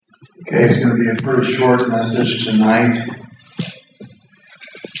Okay, it's going to be a pretty short message tonight.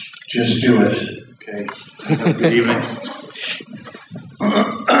 Just do it. Okay. Good evening.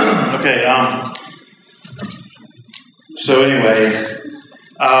 Okay. So anyway,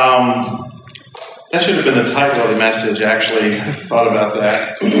 that should have been the title of the message. Actually, I thought about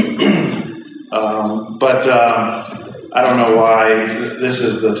that, but I don't know why this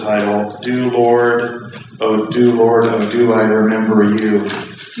is the title. Do Lord, oh do I remember you?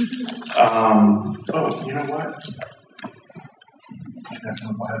 Oh, you know what? I have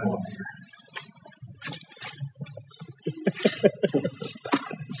no Bible up here.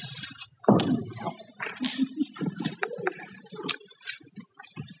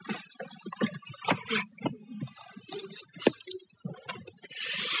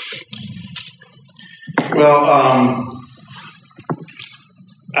 Well,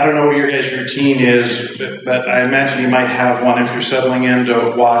 I don't know what your guys' routine is, but I imagine you might have one if you're settling in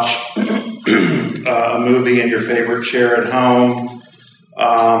to watch a movie in your favorite chair at home.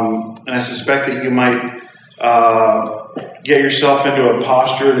 And I suspect that you might get yourself into a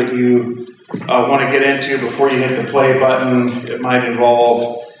posture that you want to get into before you hit the play button. It might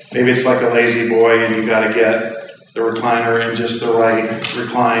involve, maybe it's like a lazy boy and you got to get the recliner in just the right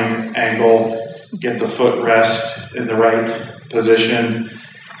recline angle, get the footrest in the right position.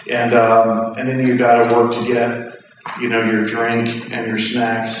 And then you've got to work to get, your drink and your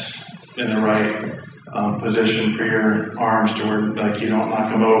snacks in the right position for your arms to where you don't knock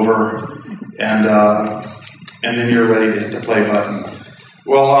them over, and then you're ready to hit the play button.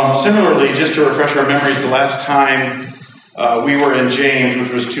 Well, similarly, just to refresh our memories, the last time we were in James,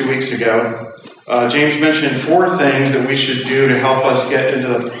 which was 2 weeks ago, James mentioned 4 things that we should do to help us get into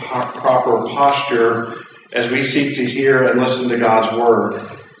the proper posture as we seek to hear and listen to God's Word.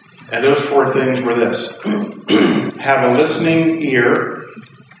 And those 4 things were this: have a listening ear,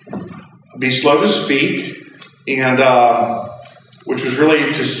 be slow to speak, and which was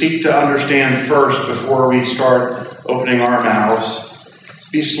really to seek to understand first before we start opening our mouths.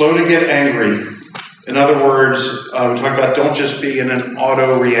 Be slow to get angry. In other words, we talk about don't just be in an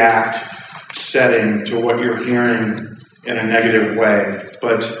auto-react setting to what you're hearing in a negative way,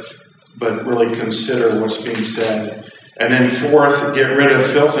 but really consider what's being said. And then 4th, get rid of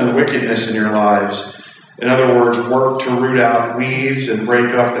filth and wickedness in your lives. In other words, work to root out weeds and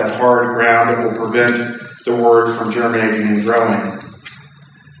break up that hard ground that will prevent the word from germinating and growing.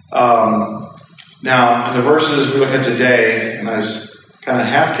 Now, the verses we look at today, and I was kind of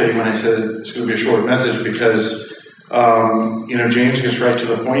half kidding when I said it's going to be a short message because, James gets right to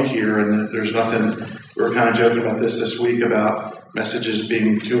the point here, and there's nothing. We were kind of joking about this week about messages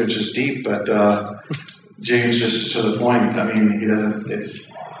being 2 inches deep, but James just to the point. I mean, he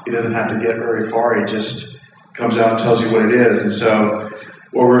doesn't have to get very far. He just comes out and tells you what it is. And so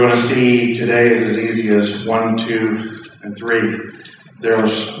what we're going to see today is as easy as 1, 2, and 3.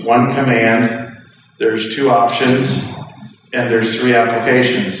 There's 1 command, there's 2 options, and there's 3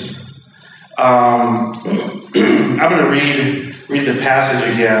 applications. I'm going to read the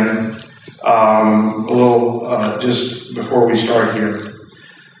passage again a little just before we start here.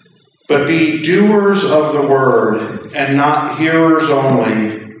 But be doers of the word, and not hearers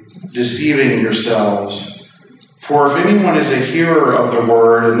only, deceiving yourselves. For if anyone is a hearer of the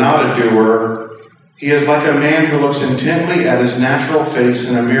word and not a doer, he is like a man who looks intently at his natural face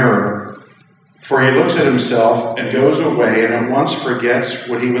in a mirror. For he looks at himself and goes away and at once forgets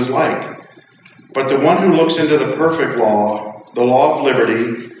what he was like. But the one who looks into the perfect law, the law of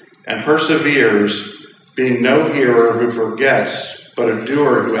liberty, and perseveres, being no hearer who forgets, but a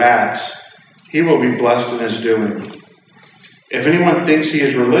doer who acts, he will be blessed in his doing. If anyone thinks he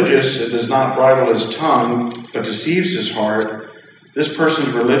is religious and does not bridle his tongue, but deceives his heart, this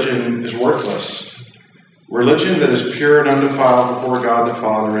person's religion is worthless. Religion that is pure and undefiled before God the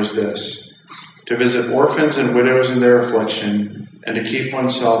Father is this: to visit orphans and widows in their affliction, and to keep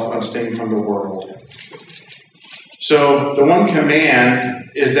oneself unstained from the world. So the 1 command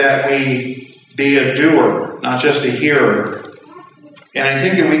is that we be a doer, not just a hearer. And I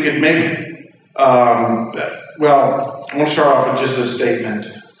think that we could make, I want to start off with just a statement.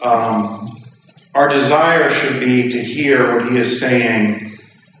 Our desire should be to hear what he is saying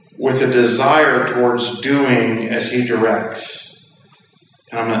with a desire towards doing as he directs.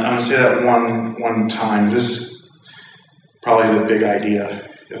 And I'm going to say that one time. This is probably the big idea,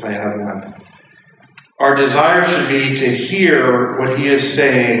 if I have one. Our desire should be to hear what he is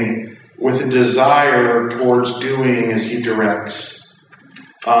saying with a desire towards doing as he directs.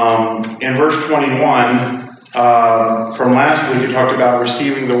 In verse 21, from last week, we talked about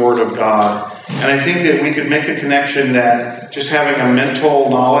receiving the word of God. And I think that we could make the connection that just having a mental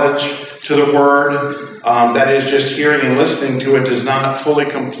knowledge to the Word, that is just hearing and listening to it, does not fully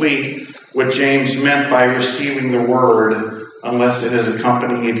complete what James meant by receiving the Word unless it is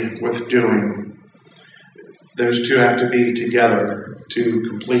accompanied with doing. Those two have to be together to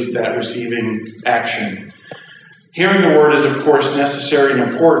complete that receiving action. Hearing the Word is, of course, necessary and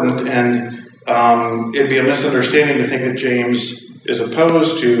important, and it'd be a misunderstanding to think that James is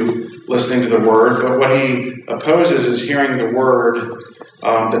opposed to listening to the Word, but what he opposes is hearing the Word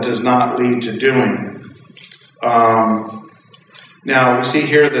that does not lead to doing. Now, we see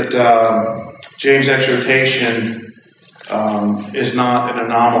here that James' exhortation is not an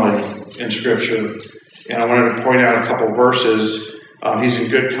anomaly in Scripture. And I wanted to point out a couple verses. He's in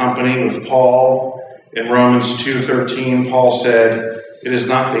good company with Paul. In Romans 2:13, Paul said, "It is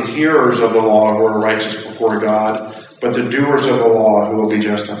not the hearers of the law who are righteous before God, but the doers of the law who will be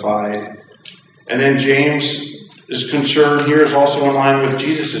justified." And then James' concern here is also in line with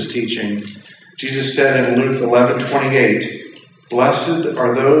Jesus' teaching. Jesus said in Luke 11:28, "Blessed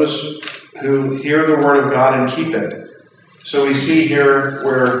are those who hear the word of God and keep it." So we see here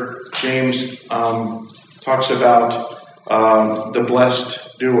where James talks about the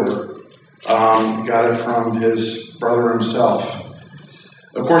blessed doer. Got it from his brother himself.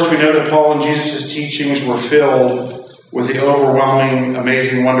 Of course, we know that Paul and Jesus' teachings were filled with the overwhelming,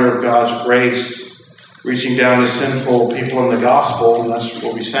 amazing wonder of God's grace, reaching down to sinful people in the gospel, and that's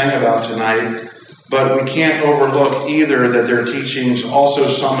what we sang about tonight. But we can't overlook either that their teachings also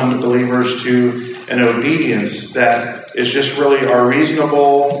summoned believers to an obedience that is just really our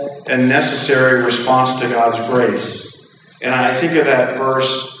reasonable and necessary response to God's grace. And I think of that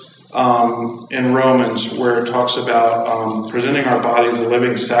verse in Romans where it talks about presenting our bodies a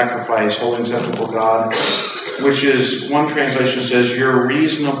living sacrifice, holy and acceptable to God, which is, one translation says, your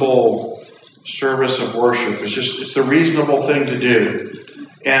reasonable service of worship. It's the reasonable thing to do.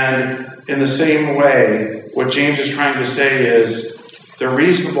 And in the same way, what James is trying to say is the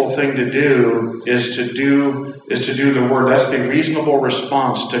reasonable thing to do is to do the word. That's the reasonable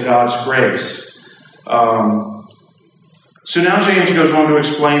response to God's grace. So now James goes on to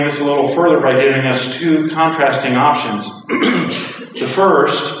explain this a little further by giving us two contrasting options. The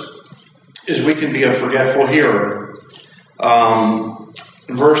first is we can be a forgetful hearer.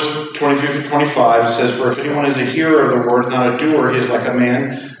 In verse 23 through 25, it says, "For if anyone is a hearer of the word, not a doer, he is like a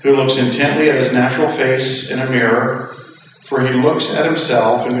man who looks intently at his natural face in a mirror. For he looks at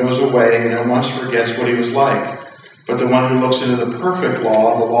himself and goes away and at once forgets what he was like. But the one who looks into the perfect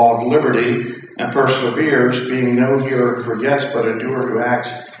law, the law of liberty, and perseveres, being no hearer who forgets, but a doer who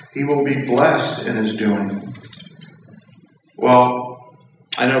acts, he will be blessed in his doing." Well,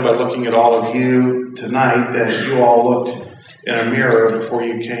 I know by looking at all of you tonight that you all looked in a mirror before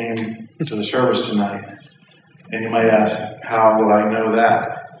you came to the service tonight. And you might ask, how do I know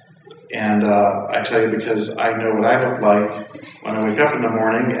that? And I tell you, because I know what I look like when I wake up in the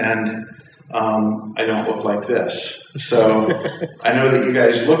morning, and I don't look like this. So I know that you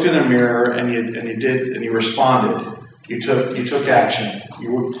guys looked in a mirror and you responded. You took action.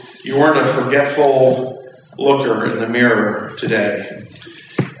 You weren't a forgetful looker in the mirror today.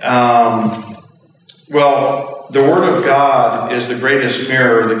 Well, the Word of God is the greatest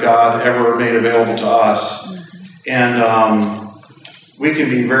mirror that God ever made available to us. And we can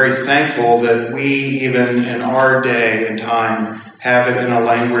be very thankful that we, even in our day and time, have it in a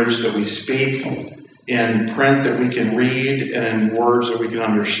language that we speak, in print that we can read, and in words that we can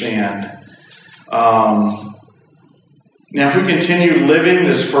understand. Now, if we continue living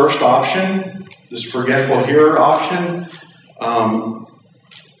this first option, this forgetful hearer option,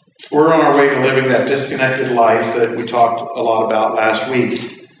 we're on our way to living that disconnected life that we talked a lot about last week,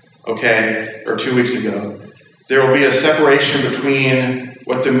 or 2 weeks ago. There will be a separation between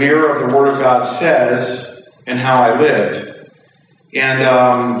what the mirror of the Word of God says and how I live. And,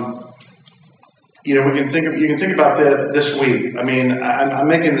 you can think about that this week. I mean, I'm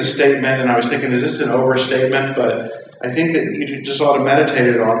making this statement, and I was thinking, is this an overstatement? But I think that you just ought to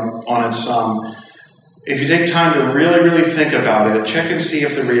meditate on it some. If you take time to really, really think about it, check and see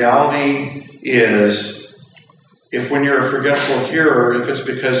if the reality is, if when you're a forgetful hearer, if it's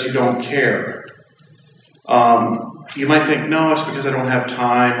because you don't care. You might think, no, it's because I don't have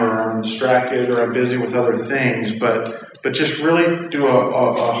time, or I'm distracted, or I'm busy with other things, but just really do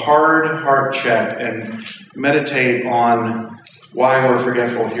a hard heart check and meditate on why we're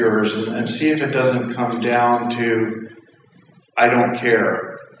forgetful hearers, and see if it doesn't come down to I don't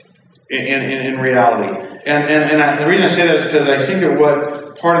care in reality. And the reason I say that is because I think that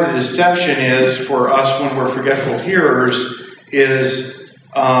what part of the deception is for us when we're forgetful hearers is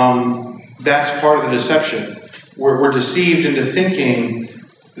that's part of the deception. We're deceived into thinking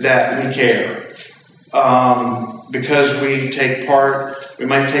that we care. Because we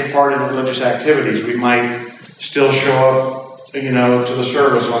might take part in religious activities. We might still show up, to the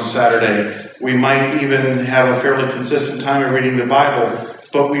service on Saturday. We might even have a fairly consistent time of reading the Bible,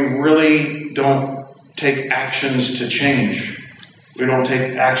 but we really don't take actions to change. We don't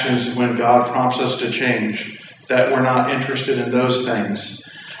take actions when God prompts us to change, that we're not interested in those things.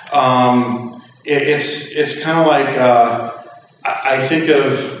 It's kind of like, I think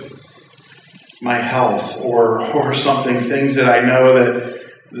of my health or something, things that I know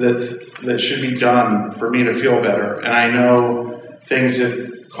that should be done for me to feel better. And I know things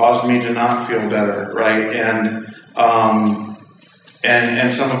that cause me to not feel better, right?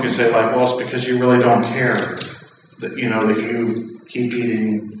 And someone could say, like, well, it's because you really don't care that you keep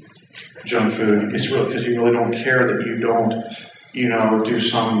eating junk food. It's really because you really don't care that you don't, do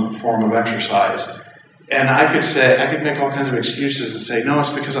some form of exercise. And I could make all kinds of excuses and say, no,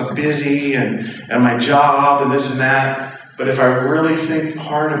 it's because I'm busy and my job and this and that. But if I really think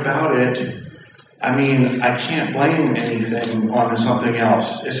hard about it, I can't blame anything on something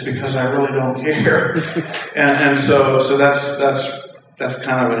else. It's because I really don't care. and so that's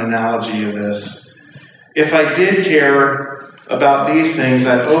kind of an analogy of this. If I did care about these things,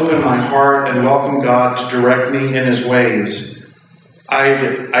 I'd open my heart and welcome God to direct me in His ways.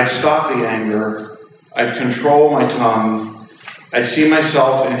 I'd stop the anger. I'd control my tongue. I'd see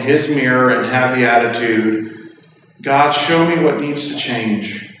myself in His mirror and have the attitude, God, show me what needs to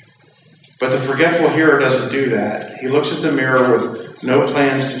change. But the forgetful hearer doesn't do that. He looks at the mirror with no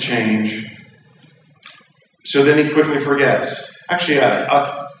plans to change. So then he quickly forgets. Actually,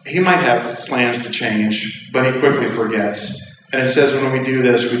 he might have plans to change, but he quickly forgets. And it says when we do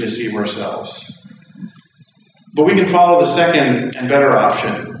this, we deceive ourselves. But we can follow the second and better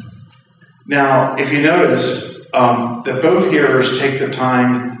option. Now, if you notice that both hearers take the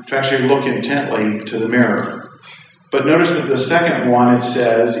time to actually look intently to the mirror. But notice that the second one, it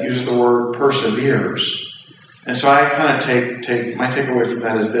uses the word perseveres. And so I kind of my takeaway from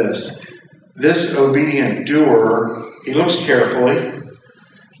that is this. This obedient doer, he looks carefully,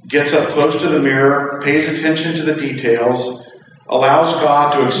 gets up close to the mirror, pays attention to the details, allows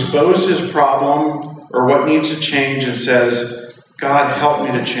God to expose his problem or what needs to change and says, God, help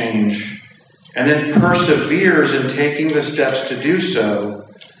me to change. And then perseveres in taking the steps to do so.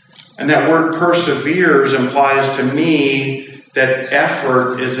 And that word perseveres implies to me that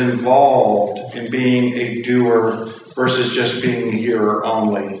effort is involved in being a doer versus just being a hearer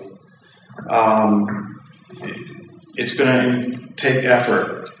only. It's going to take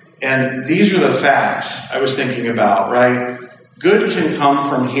effort. And these are the facts I was thinking about, right? Good can come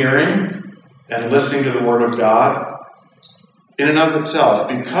from hearing and listening to the Word of God in and of itself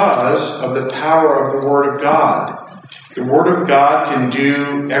because of the power of the Word of God. The Word of God can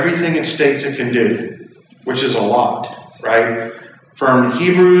do everything it states it can do, which is a lot, right? From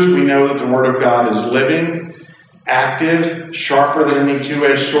Hebrews, we know that the Word of God is living, active, sharper than any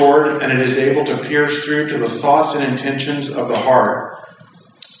two-edged sword, and it is able to pierce through to the thoughts and intentions of the heart.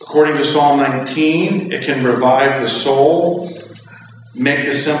 According to Psalm 19, it can revive the soul, make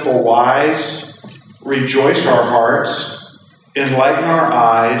the simple wise, rejoice our hearts, enlighten our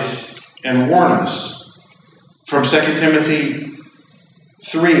eyes, and warn us. From 2 Timothy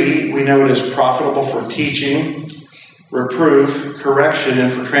 3, we know it is profitable for teaching, reproof, correction,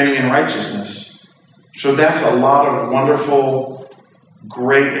 and for training in righteousness. So that's a lot of wonderful,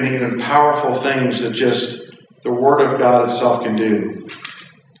 great, and even powerful things that just the Word of God itself can do.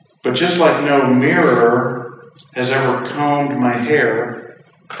 But just like no mirror has ever combed my hair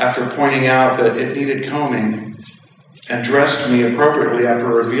after pointing out that it needed combing, and dressed me appropriately after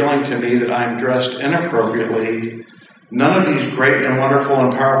revealing to me that I'm dressed inappropriately, none of these great and wonderful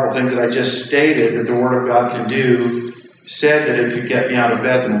and powerful things that I just stated that the Word of God can do said that it could get me out of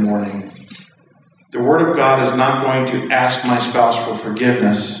bed in the morning. The Word of God is not going to ask my spouse for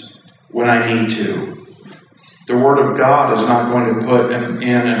forgiveness when I need to. The Word of God is not going to put in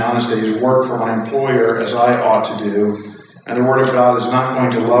an honest day's work for my employer as I ought to do. And the Word of God is not going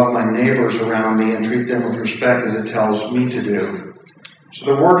to love my neighbors around me and treat them with respect as it tells me to do.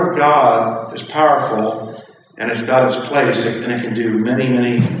 So the Word of God is powerful, and it's got its place, and it can do many,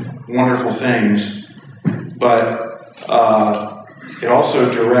 many wonderful things. But it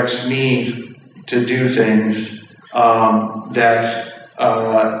also directs me to do things that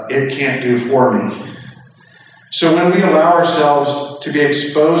it can't do for me. So when we allow ourselves to be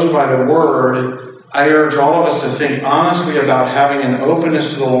exposed by the Word, I urge all of us to think honestly about having an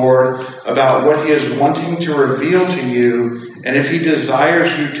openness to the Lord, about what He is wanting to reveal to you And if he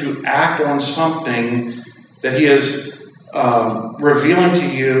desires you to act on something that he is revealing to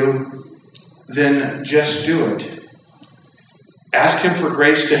you, then just do it. Ask him for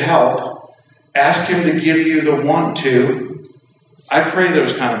grace to help. Ask him to give you the want to. I pray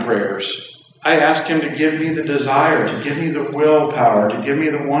those kind of prayers. I ask him to give me the desire, to give me the willpower, to give me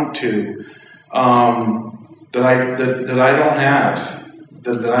the want to that I don't have,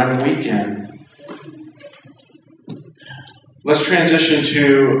 that I'm weak in. Let's transition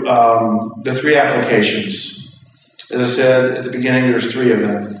to the three applications. As I said at the beginning, there's three of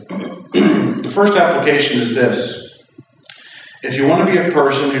them. The first application is this. If you want to be a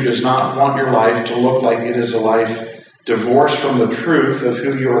person who does not want your life to look like it is a life divorced from the truth of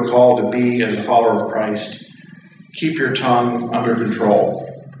who you are called to be as a follower of Christ, keep your tongue under control.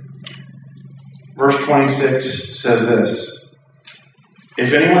 Verse 26 says this: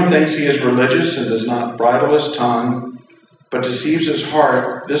 if anyone thinks he is religious and does not bridle his tongue, but deceives his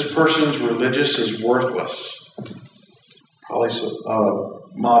heart, this person's religious is worthless. Probably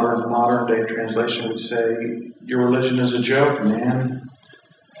modern day translation would say, your religion is a joke, man.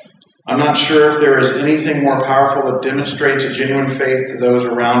 I'm not sure if there is anything more powerful that demonstrates a genuine faith to those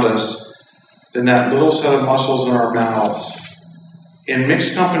around us than that little set of muscles in our mouths. In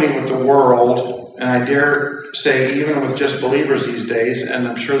mixed company with the world, and I dare say even with just believers these days, and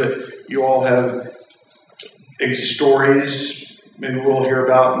I'm sure that you all have stories, maybe we'll hear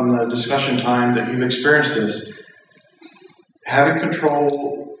about in the discussion time, that you've experienced this. Having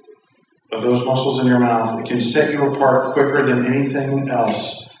control of those muscles in your mouth, it can set you apart quicker than anything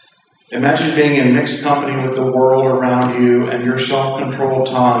else. Imagine being in mixed company with the world around you and your self-controlled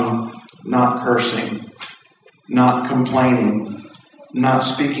tongue not cursing, not complaining, not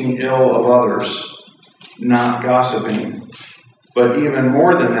speaking ill of others, not gossiping. But even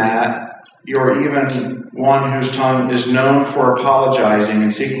more than that, you're even one whose tongue is known for apologizing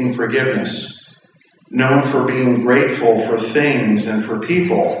and seeking forgiveness, known for being grateful for things and for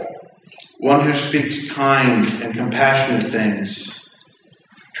people, one who speaks kind and compassionate things.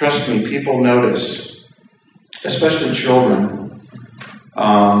 Trust me, people notice, especially children.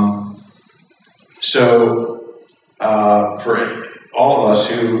 For all of us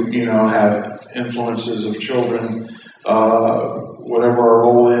who, have influences of children, whatever our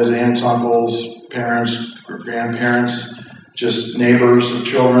role is, aunts, uncles, parents, grandparents, just neighbors of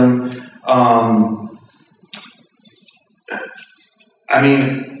children.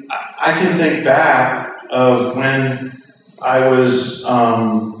 I can think back of when I was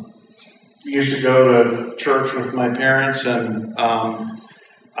used to go to church with my parents, and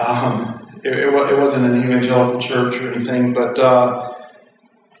it wasn't an evangelical church or anything, but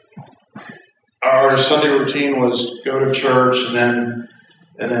our Sunday routine was go to church and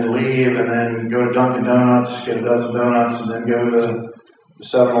then leave, and then go to Dunkin' Donuts, get a dozen donuts, and then go to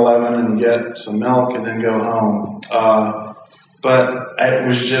 7-Eleven and get some milk, and then go home. But it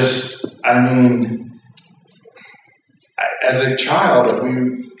was just, as a child,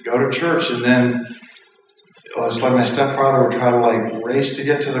 we go to church, and then it's like my stepfather would try to race to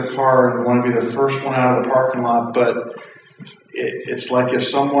get to the car and want to be the first one out of the parking lot. But it's like if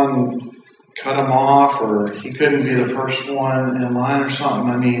someone cut him off, or he couldn't be the first one in line or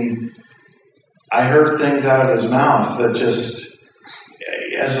something. I heard things out of his mouth that just,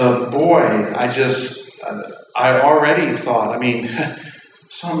 as a boy, I already thought,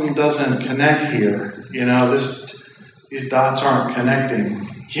 something doesn't connect here. These dots aren't connecting.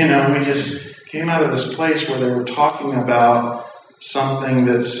 We just came out of this place where they were talking about something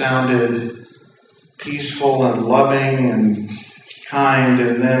that sounded peaceful and loving and kind,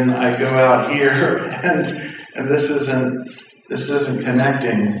 and then I go out here and this isn't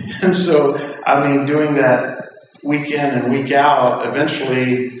connecting. And so, doing that week in and week out,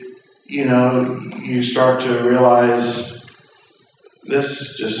 eventually, you start to realize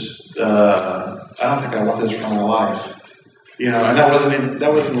this just, I don't think I want this for my life. And that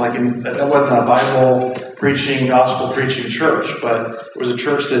wasn't a Bible preaching, gospel preaching church, but it was a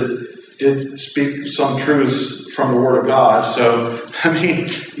church that did speak some truths from the Word of God. So,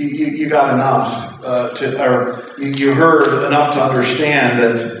 you got enough you heard enough to understand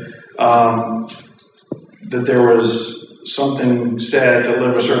that there was something said to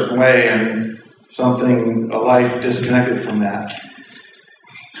live a certain way, and a life disconnected from that.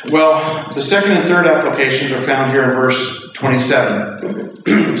 Well, the second and third applications are found here in verse 27.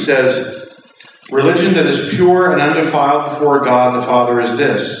 It says, religion that is pure and undefiled before God the Father is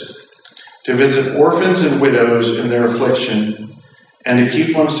this: to visit orphans and widows in their affliction, and to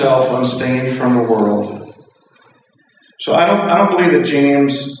keep oneself unstained from the world. So I don't believe that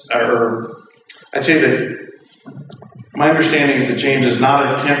James, or I'd say that My understanding is that James is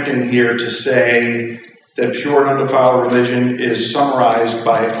not attempting here to say that pure and undefiled religion is summarized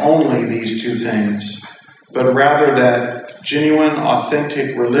by only these two things, but rather that genuine,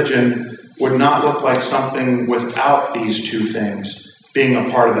 authentic religion would not look like something without these two things being a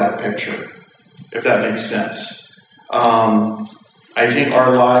part of that picture, if that makes sense. I think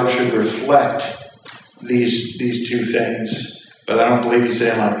our lives should reflect these two things. But I don't believe he's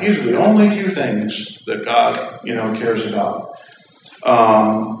saying, like, these are the only two things that God, cares about.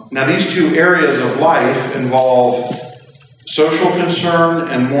 Now, these two areas of life involve social concern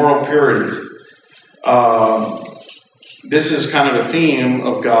and moral purity. This is kind of a theme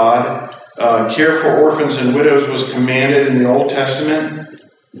of God. Care for orphans and widows was commanded in the Old Testament,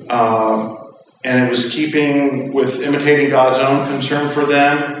 and it was keeping with imitating God's own concern for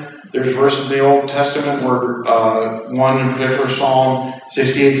them. There's verses in the Old Testament where one in particular, Psalm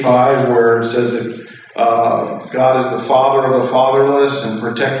 68:5, where it says that God is the father of the fatherless and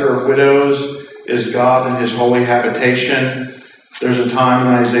protector of widows, is God in his holy habitation. There's a time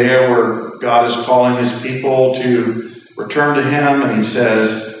in Isaiah where God is calling his people to return to him, and he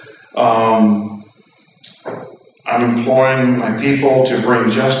says, I'm imploring my people to bring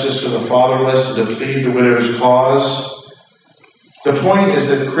justice to the fatherless and to plead the widow's cause. The point is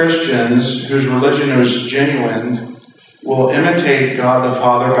that Christians whose religion is genuine will imitate God the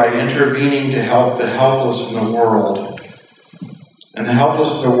Father by intervening to help the helpless in the world. And the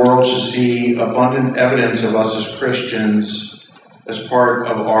helpless in the world should see abundant evidence of us as Christians as part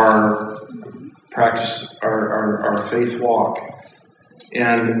of our practice, our faith walk.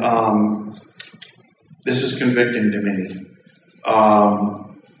 And this is convicting to me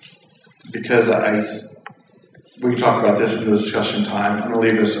because we can talk about this in the discussion time. I'm going to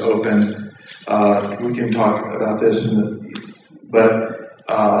leave this open. We can talk about this, but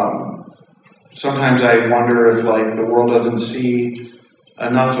sometimes I wonder if, the world doesn't see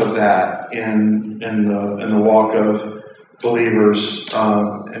enough of that in the walk of believers,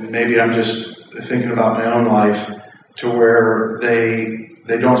 and maybe I'm just thinking about my own life to where they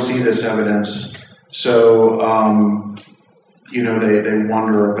don't see this evidence. So they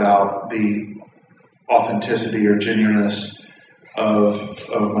wonder about the authenticity or genuineness of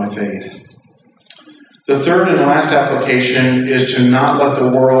my faith. The third and last application is to not let the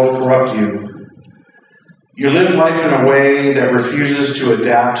world corrupt you. You live life in a way that refuses to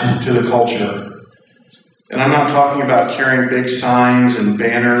adapt to the culture. And I'm not talking about carrying big signs and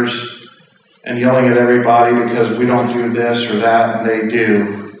banners and yelling at everybody because we don't do this or that and they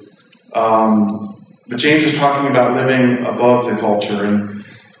do. But James is talking about living above the culture, and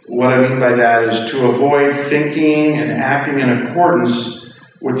what I mean by that is to avoid thinking and acting in accordance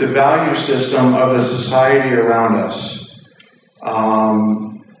with the value system of the society around us.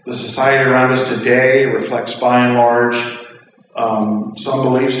 The society around us today reflects, by and large, some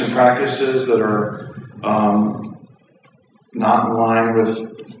beliefs and practices that are not in line with,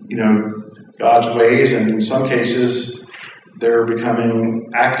 God's ways, and in some cases, they're becoming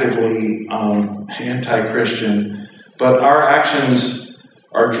actively anti-Christian. But our actions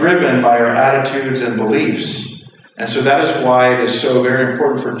are driven by our attitudes and beliefs. And so that is why it is so very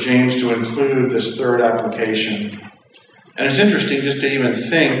important for James to include this third application. And it's interesting just to even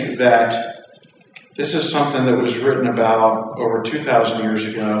think that this is something that was written about over 2,000 years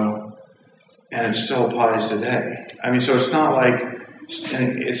ago, and it still applies today. So it's not like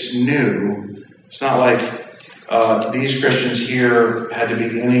it's new. It's not like these Christians here had to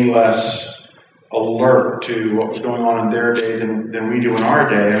be any less alert to what was going on in their day than we do in our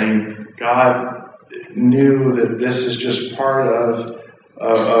day. God knew that this is just part of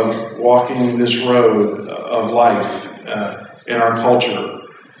walking this road of life in our culture.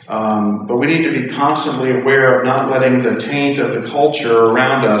 But we need to be constantly aware of not letting the taint of the culture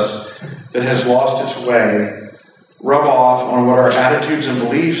around us that has lost its way rub off on what our attitudes and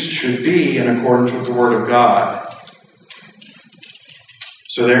beliefs should be in accordance with the Word of God.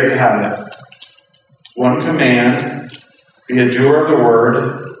 So there you have it. One command, be a doer of the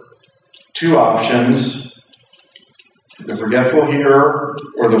word. Two options, the forgetful hearer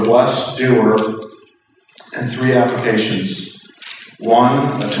or the blessed doer. And three applications.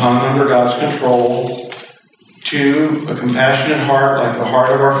 One, a tongue under God's control. Two, a compassionate heart like the heart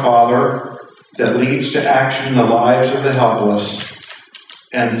of our Father that leads to action in the lives of the helpless.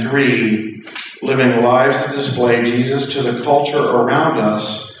 And three, living lives that display Jesus to the culture around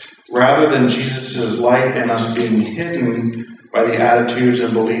us rather than Jesus' light in us being hidden by the attitudes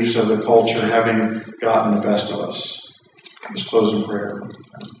and beliefs of the culture having gotten the best of us. Let's close in prayer.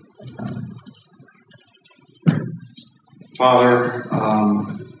 Father,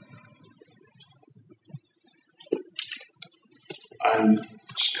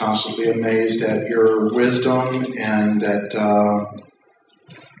 absolutely amazed at your wisdom and that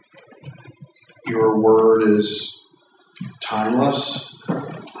your word is timeless.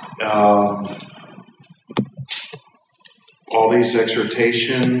 All these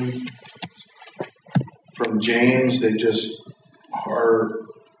exhortation from James, they just are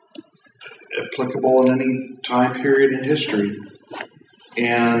applicable in any time period in history.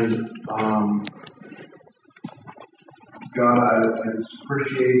 And God, I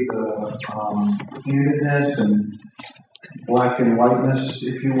appreciate the candidness and black and whiteness,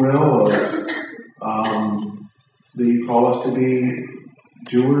 if you will, that you call us to be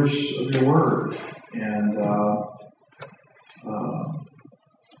doers of your word. And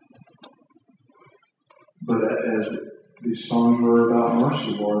but as these songs were about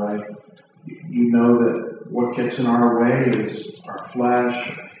mercy, Lord, you know that what gets in our way is our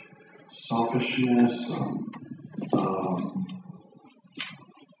flesh, selfishness,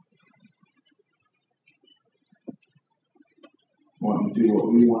 wanting to do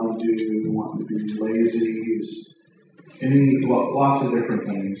what we want to do, wanting to be lazy, lots of different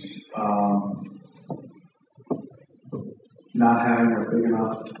things. Not having a big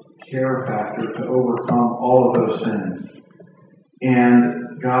enough care factor to overcome all of those sins.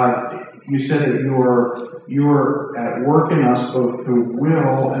 And God, you said that you are at work in us both to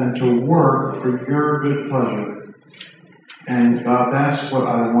will and to work for your good pleasure. And God, that's what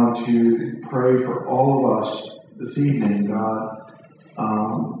I want to pray for all of us this evening, God,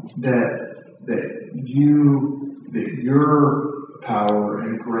 that your power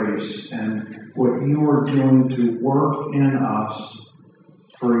and grace and what you are doing to work in us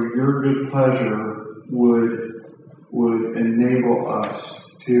for your good pleasure would enable us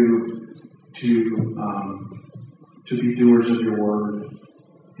to be doers of your word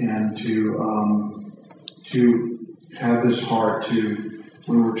and to have this heart to,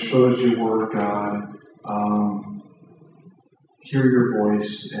 when we're exposed to your word, God, hear your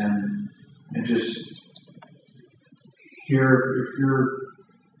voice and just hear if you're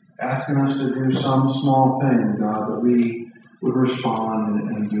asking us to do some small thing, God, that we would respond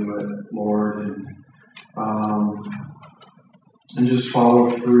and do it, Lord, and just follow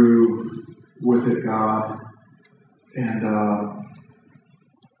through with it, God. And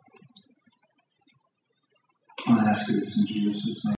I ask you this in Jesus' name.